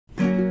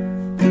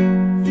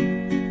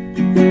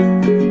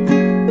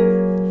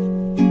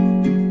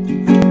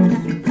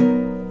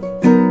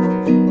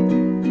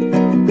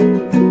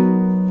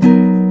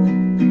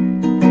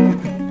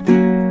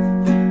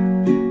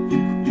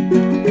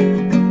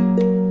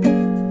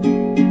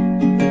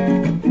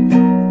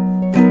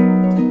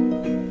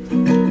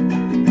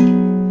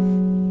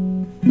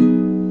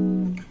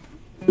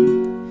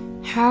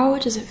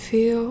does it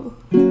feel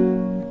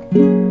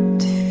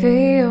to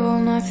feel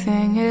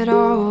nothing at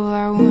all?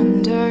 I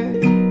wonder.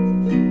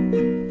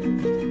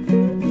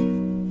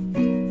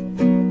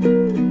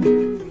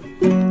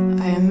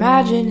 I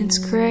imagine it's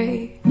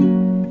gray,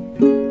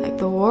 like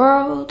the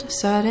world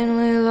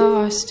suddenly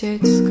lost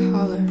its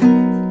color.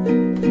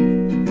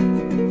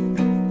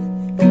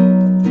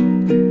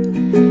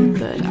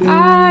 But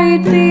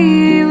I'd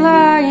be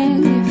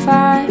lying if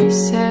I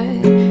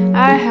said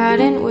I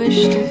hadn't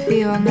wished to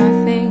feel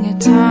nothing at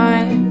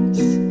times,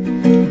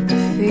 to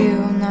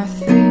feel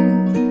nothing.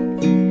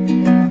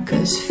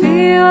 'Cause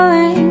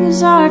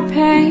feelings are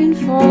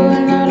painful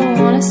and I don't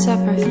want to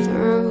suffer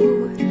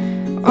through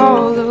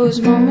all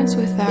those moments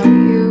without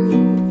you.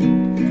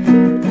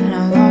 And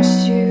I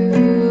lost you.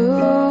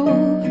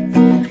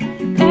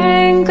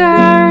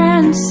 Anger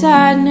and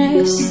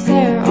sadness,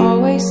 they're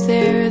always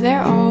there,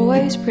 they're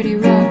always pretty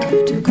rough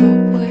to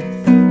cope with.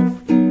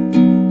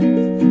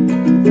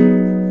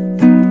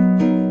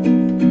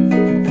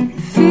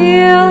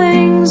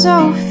 Feelings,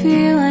 oh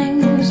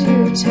feelings, you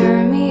tear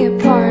me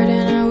apart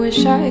and I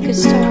wish I could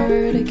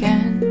start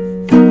again.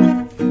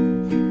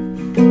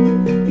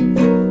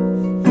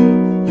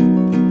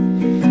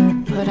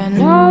 But I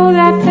know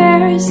that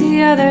there's the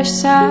other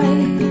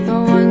side, the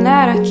one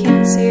that I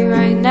can't see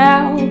right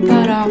now,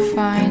 but I'll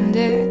find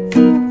it.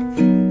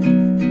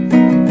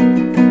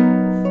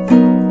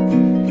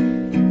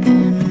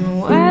 And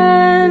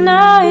when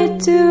I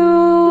do,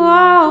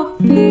 I'll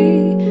be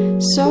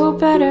so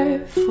better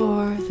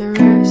for the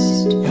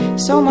rest,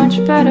 so much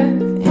better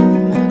in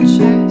my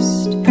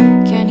chest.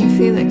 Can you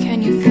feel it? Can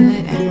you feel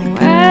it? And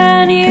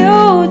when you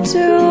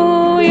do,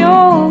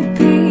 you'll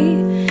be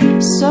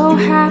so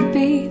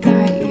happy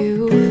that you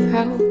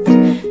felt,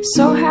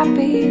 so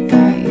happy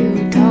that you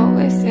dealt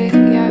with it.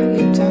 Yeah,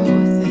 you dealt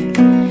with it.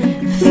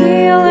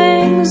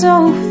 Feelings,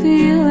 oh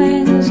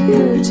feelings,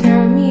 you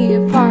tear me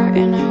apart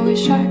and I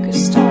wish I could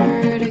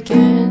start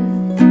again.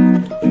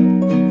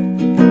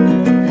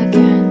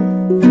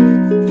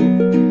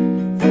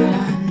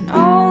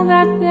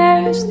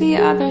 There's the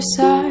other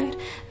side,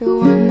 the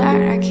one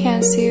that I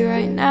can't see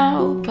right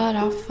now, but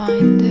I'll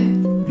find it.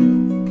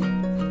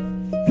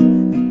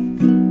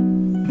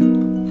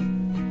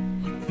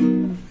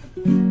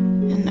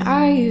 And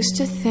I used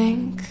to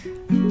think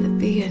that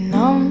being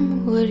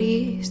numb would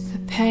ease the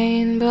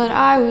pain, but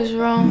I was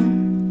wrong.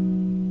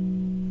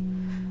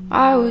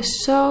 I was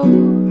so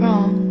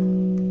wrong.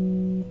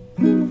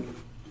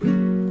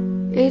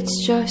 It's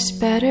just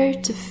better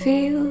to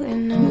feel and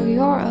know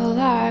you're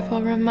alive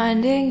while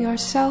reminding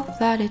yourself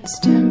that it's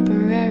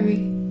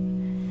temporary.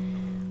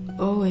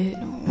 Oh, it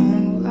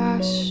won't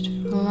last.